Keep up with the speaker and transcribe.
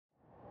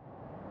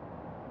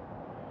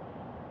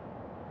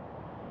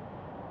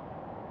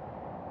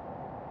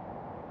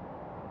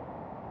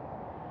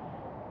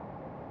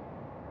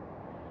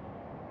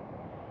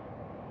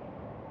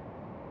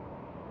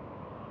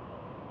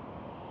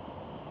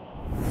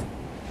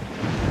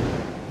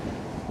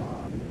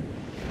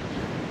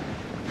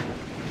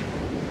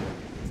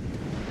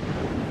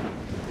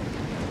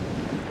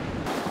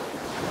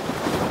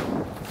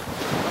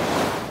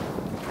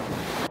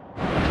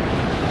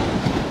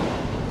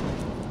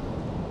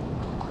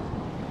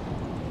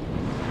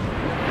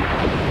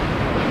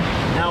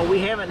we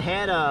haven't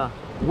had a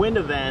wind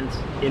event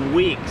in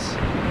weeks,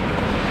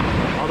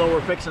 although we're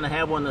fixing to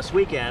have one this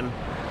weekend.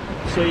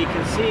 So you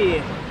can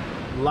see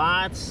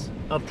lots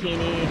of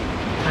teeny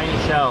tiny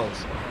shells,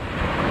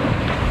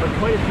 but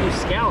quite a few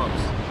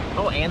scallops.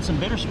 Oh, and some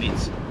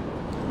bittersweets.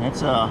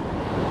 That's a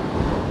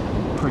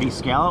pretty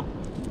scallop.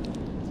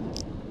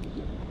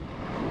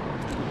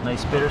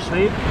 Nice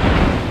bittersweet.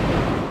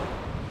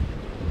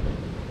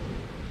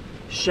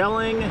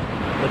 Shelling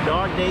the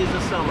dog days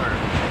of summer,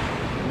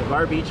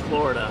 Navarre Beach,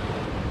 Florida.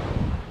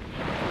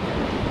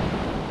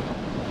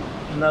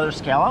 Another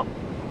scallop.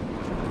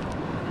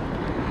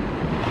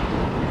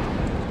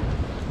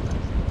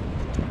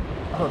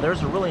 Oh,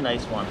 there's a really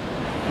nice one.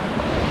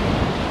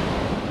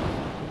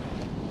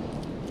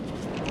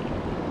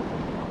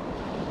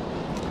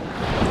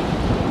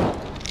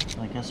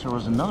 I guess there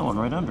was another one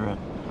right under it.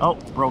 Oh,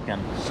 broken.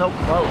 So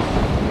close.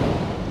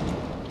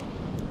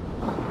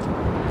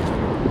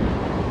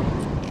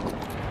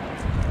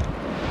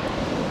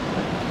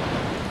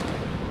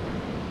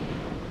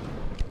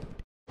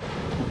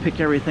 We'll pick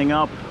everything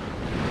up,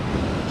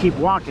 keep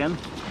walking.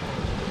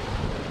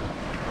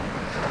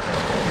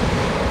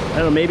 I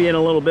don't know, maybe in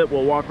a little bit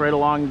we'll walk right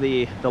along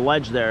the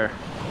ledge there,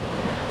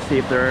 see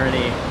if there are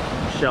any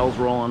shells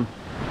rolling.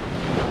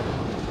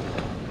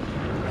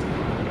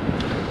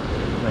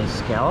 Nice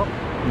scallop.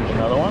 Here's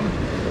another one.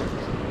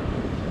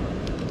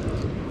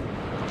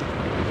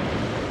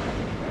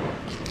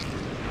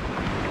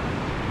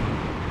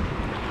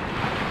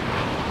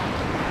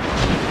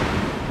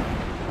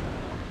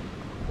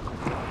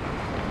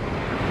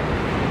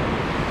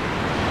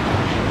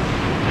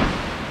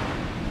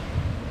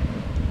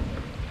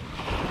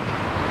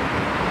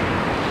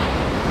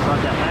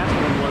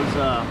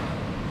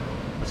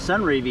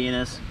 Sunray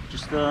Venus,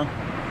 just a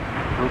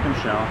broken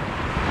shell.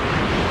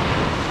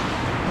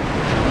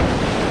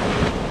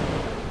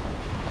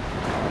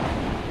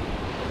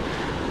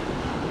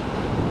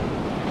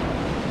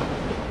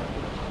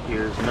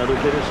 Here's another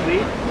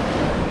bittersweet.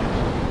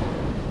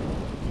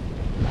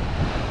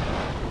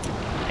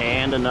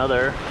 And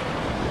another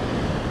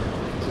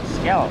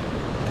scallop.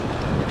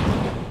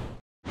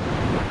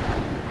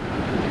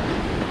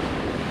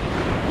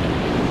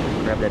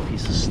 Grab that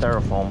piece of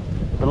styrofoam.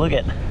 But look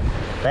at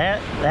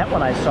that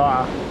one I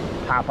saw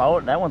pop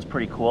out. That one's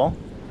pretty cool.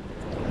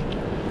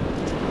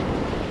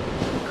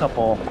 A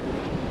couple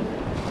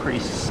pretty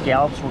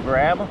scallops we'll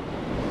grab.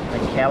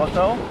 And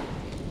calico.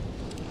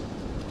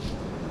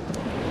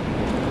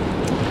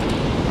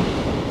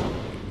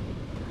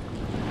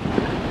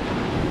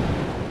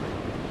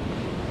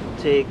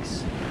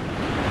 Takes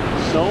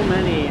so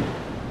many,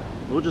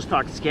 we'll just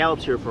talk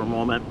scallops here for a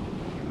moment.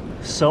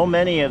 So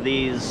many of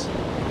these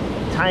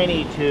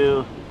tiny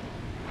to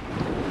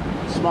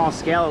small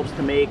scallops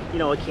to make, you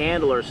know, a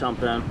candle or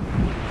something.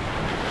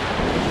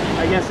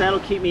 I guess that'll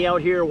keep me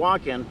out here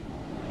walking.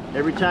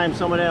 Every time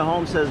someone at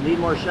home says need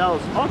more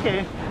shells,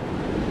 okay.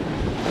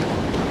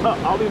 Oh,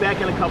 I'll be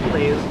back in a couple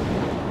days.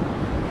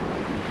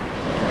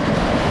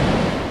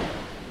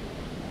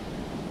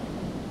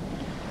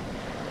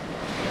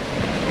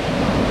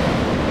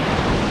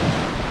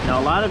 Now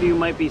a lot of you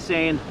might be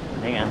saying,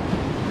 hang on,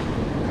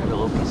 there's a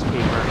little piece of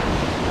paper.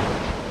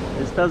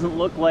 This doesn't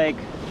look like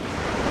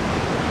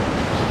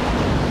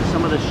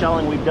some of the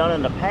shelling we've done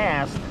in the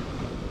past.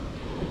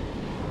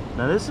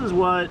 Now this is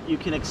what you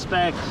can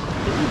expect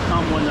if you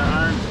come when there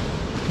aren't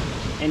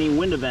any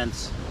wind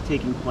events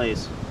taking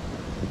place.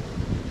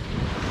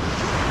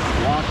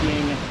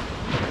 Walking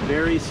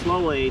very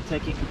slowly,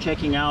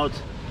 checking out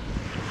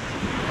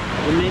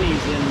the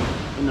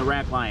minis in the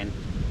rack line.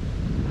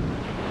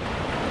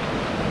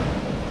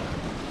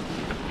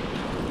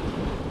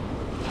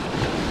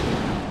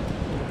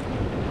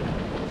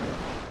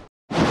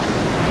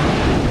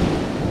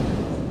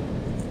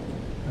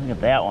 Look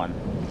at that one.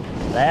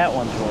 That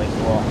one's really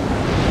cool.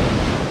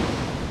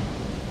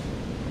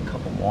 A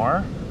couple more.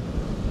 A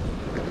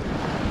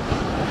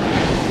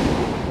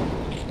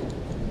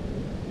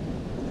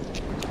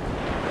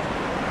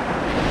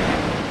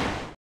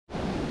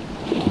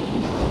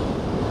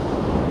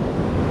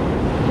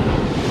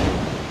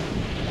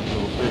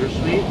little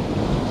bittersweet.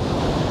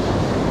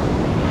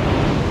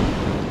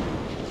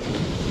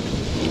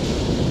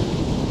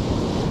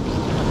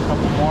 A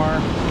couple more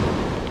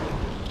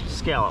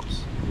scallops.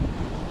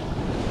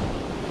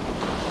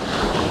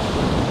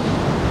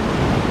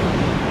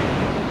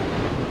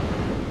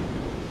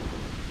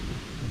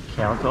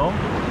 Calico.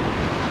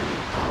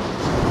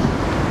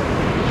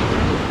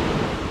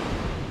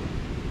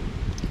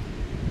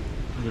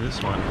 Look at this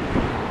one.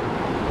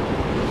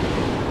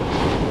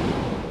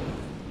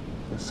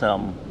 There's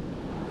some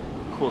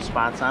cool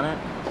spots on it.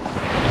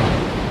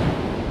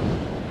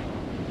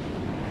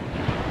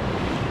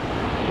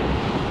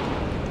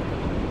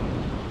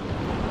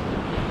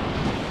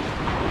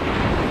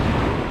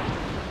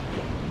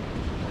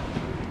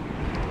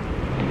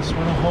 This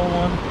one a whole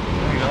one.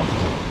 There you go.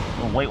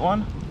 A white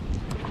one.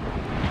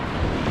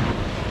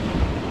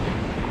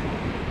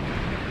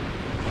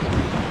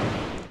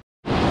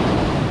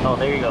 Oh,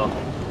 there you go.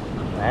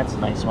 That's a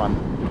nice one.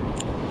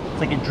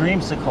 It's like a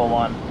dreamsicle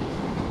one.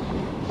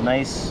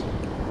 Nice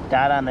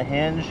dot on the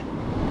hinge.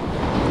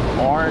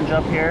 Orange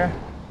up here.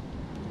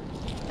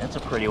 That's a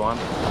pretty one.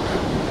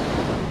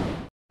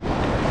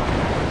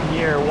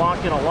 You're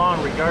walking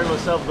along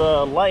regardless of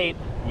the light,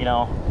 you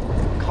know,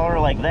 color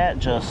like that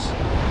just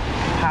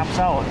pops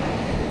out.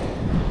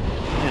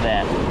 Look at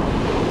that.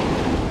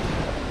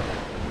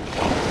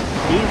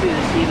 Easy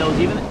to see those,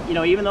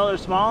 even though they're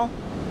small,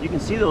 you can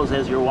see those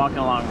as you're walking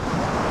along.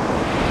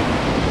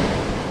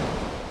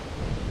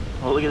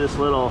 Oh, look at this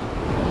little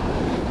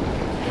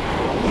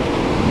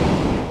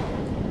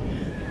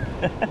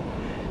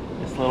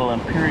this little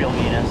imperial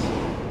Venus.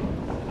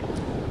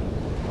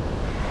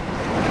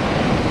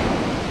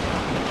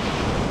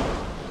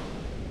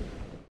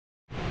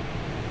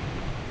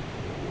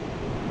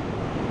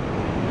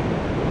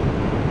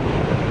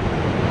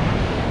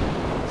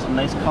 Some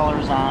nice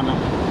colors on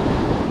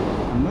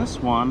this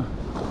one.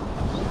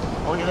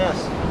 Oh, look at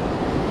this.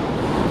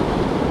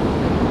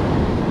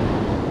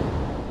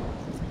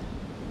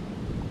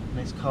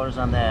 Nice colors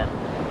on that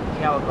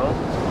calico.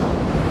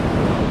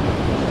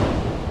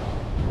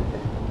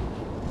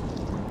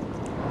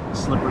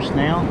 Slipper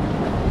snail.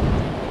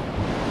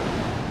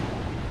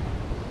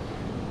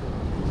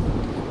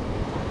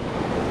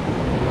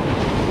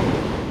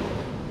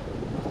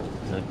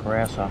 There's a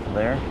grass off of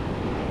there.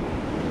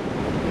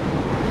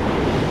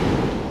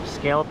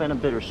 Scallop and a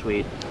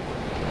bittersweet.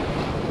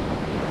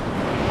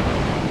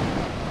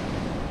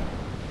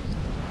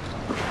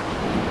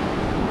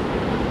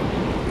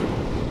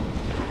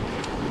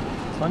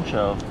 Bunch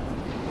of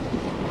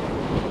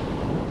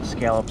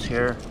scallops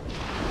here.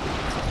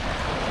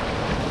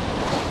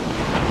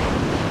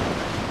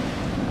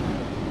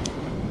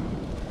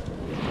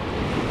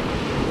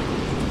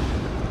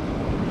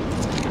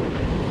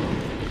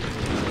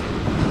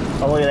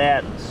 Oh, look at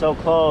that, so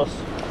close.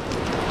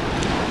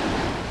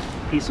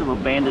 Piece of a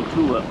banded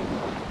tulip.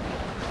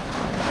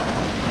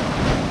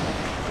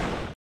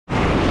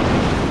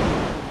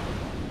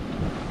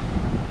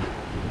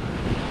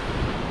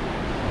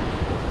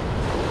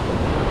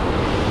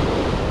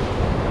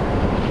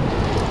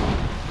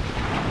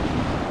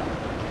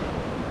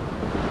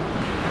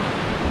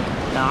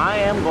 Now I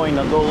am going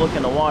to go look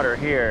in the water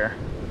here.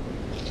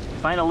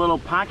 Find a little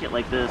pocket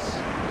like this.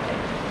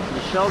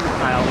 The shells are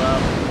piled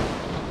up.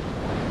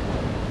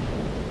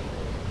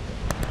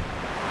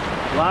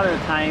 A lot of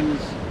the times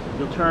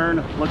you'll turn,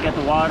 look at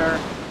the water,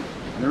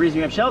 and the reason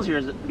you have shells here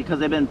is because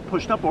they've been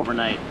pushed up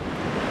overnight.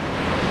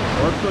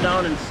 So let's go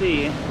down and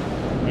see.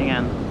 Hang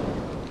on,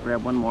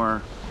 grab one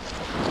more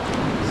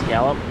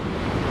scallop.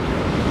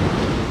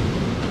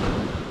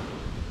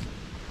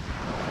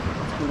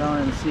 Let's go down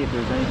and see if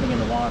there's anything in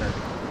the water.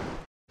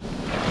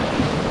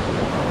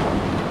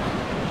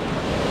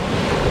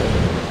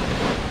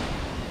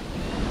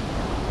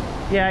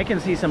 Yeah, I can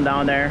see some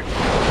down there.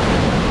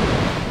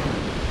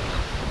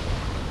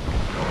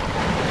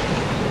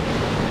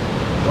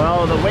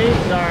 Well, the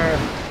waves are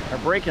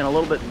breaking a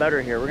little bit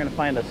better here. We're going to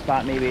find a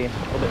spot maybe a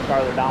little bit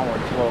farther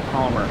downward. It's a little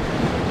calmer.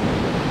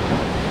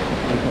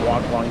 We can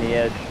walk along the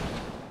edge.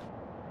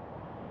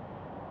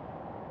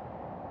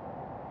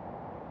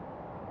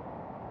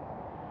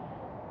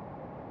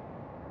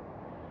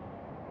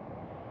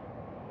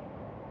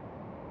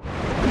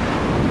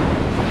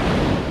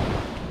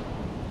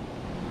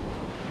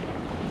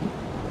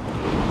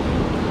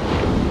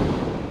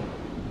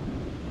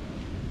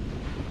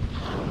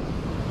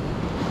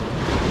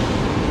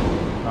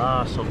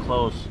 Ah, so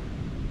close.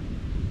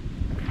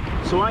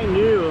 So I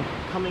knew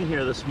coming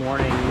here this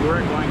morning we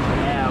weren't going to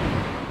have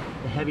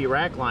the heavy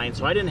rack line,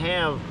 so I didn't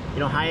have,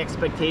 high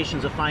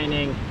expectations of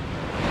finding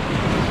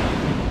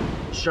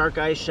shark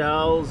eye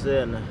shells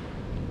and,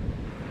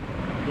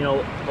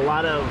 a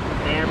lot of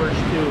average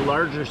to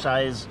larger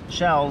size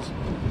shells.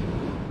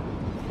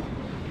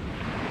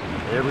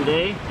 Every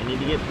day I need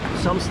to get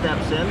some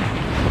steps in,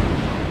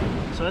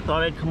 so I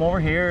thought I'd come over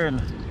here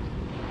and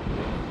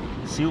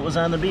see what was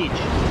on the beach.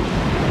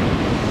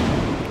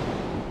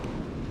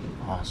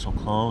 Oh, so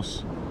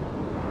close.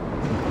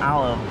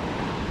 Olive.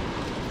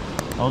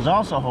 I was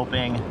also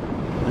hoping,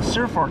 the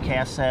surf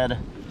forecast said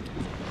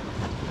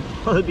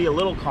it would be a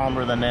little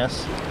calmer than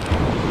this.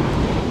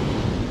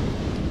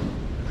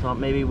 Thought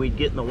maybe we'd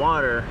get in the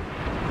water.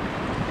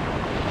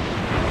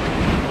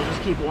 We'll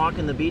just keep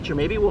walking the beach, or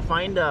maybe we'll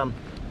find a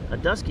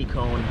dusky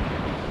cone.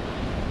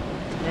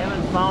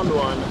 Haven't found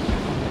one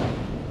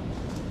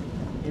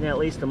in at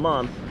least a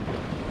month.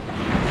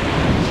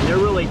 And they're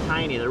really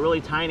tiny. They're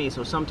really tiny,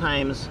 so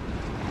sometimes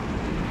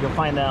you'll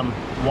find them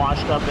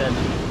washed up in,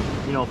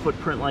 a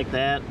footprint like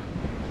that.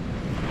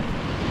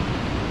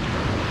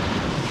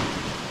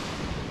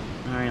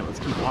 All right, let's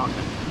keep walking.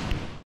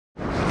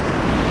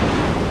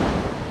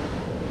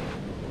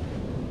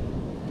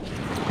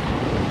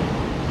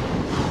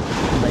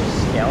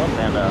 Nice scallop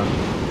and a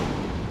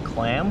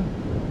clam.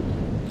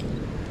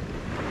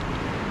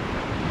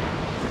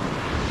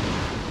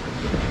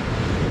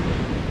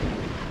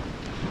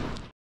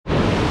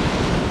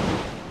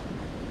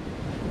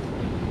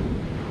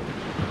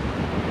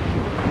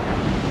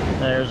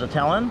 There's a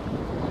talon.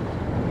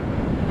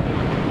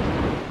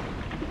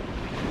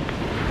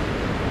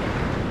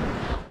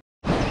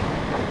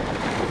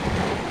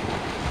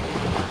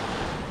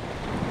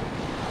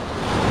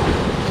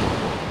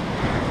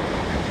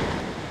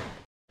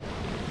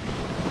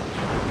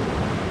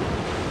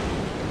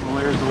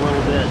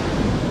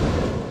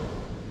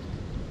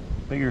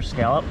 bigger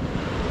scallop.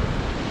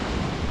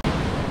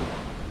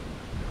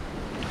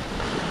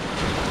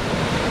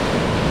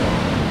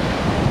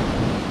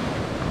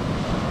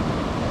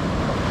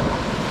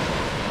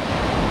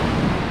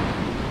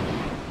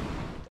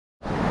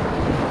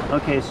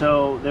 Okay,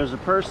 so there's a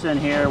person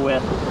here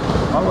with,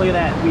 oh look at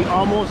that, we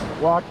almost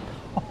walked,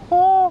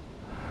 oh,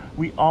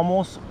 we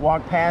almost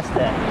walked past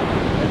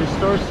it, the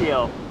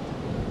Distorcio.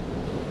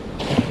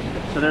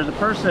 So there's a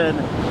person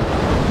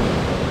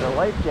with a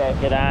life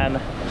jacket on,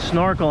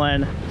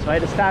 snorkeling, so I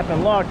had to stop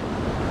and look.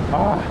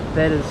 Oh,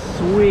 that is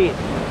sweet.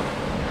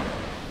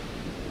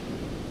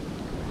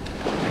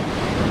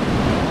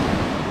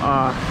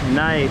 Oh,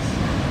 nice.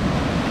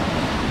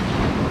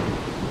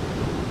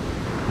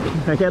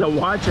 I gotta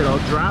watch it, I'll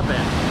drop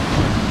it.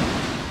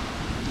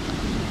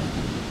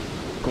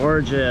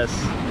 Gorgeous.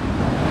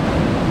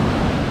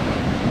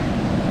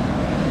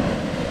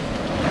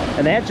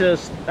 And that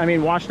just, I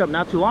mean, washed up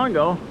not too long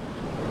ago,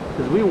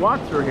 because we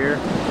walked through here.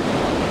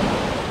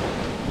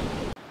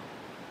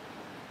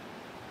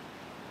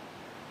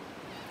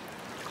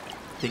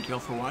 Thank you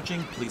all for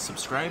watching. Please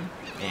subscribe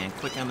and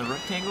click on the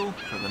rectangle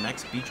for the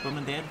next Beach Mom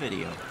and Dad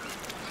video.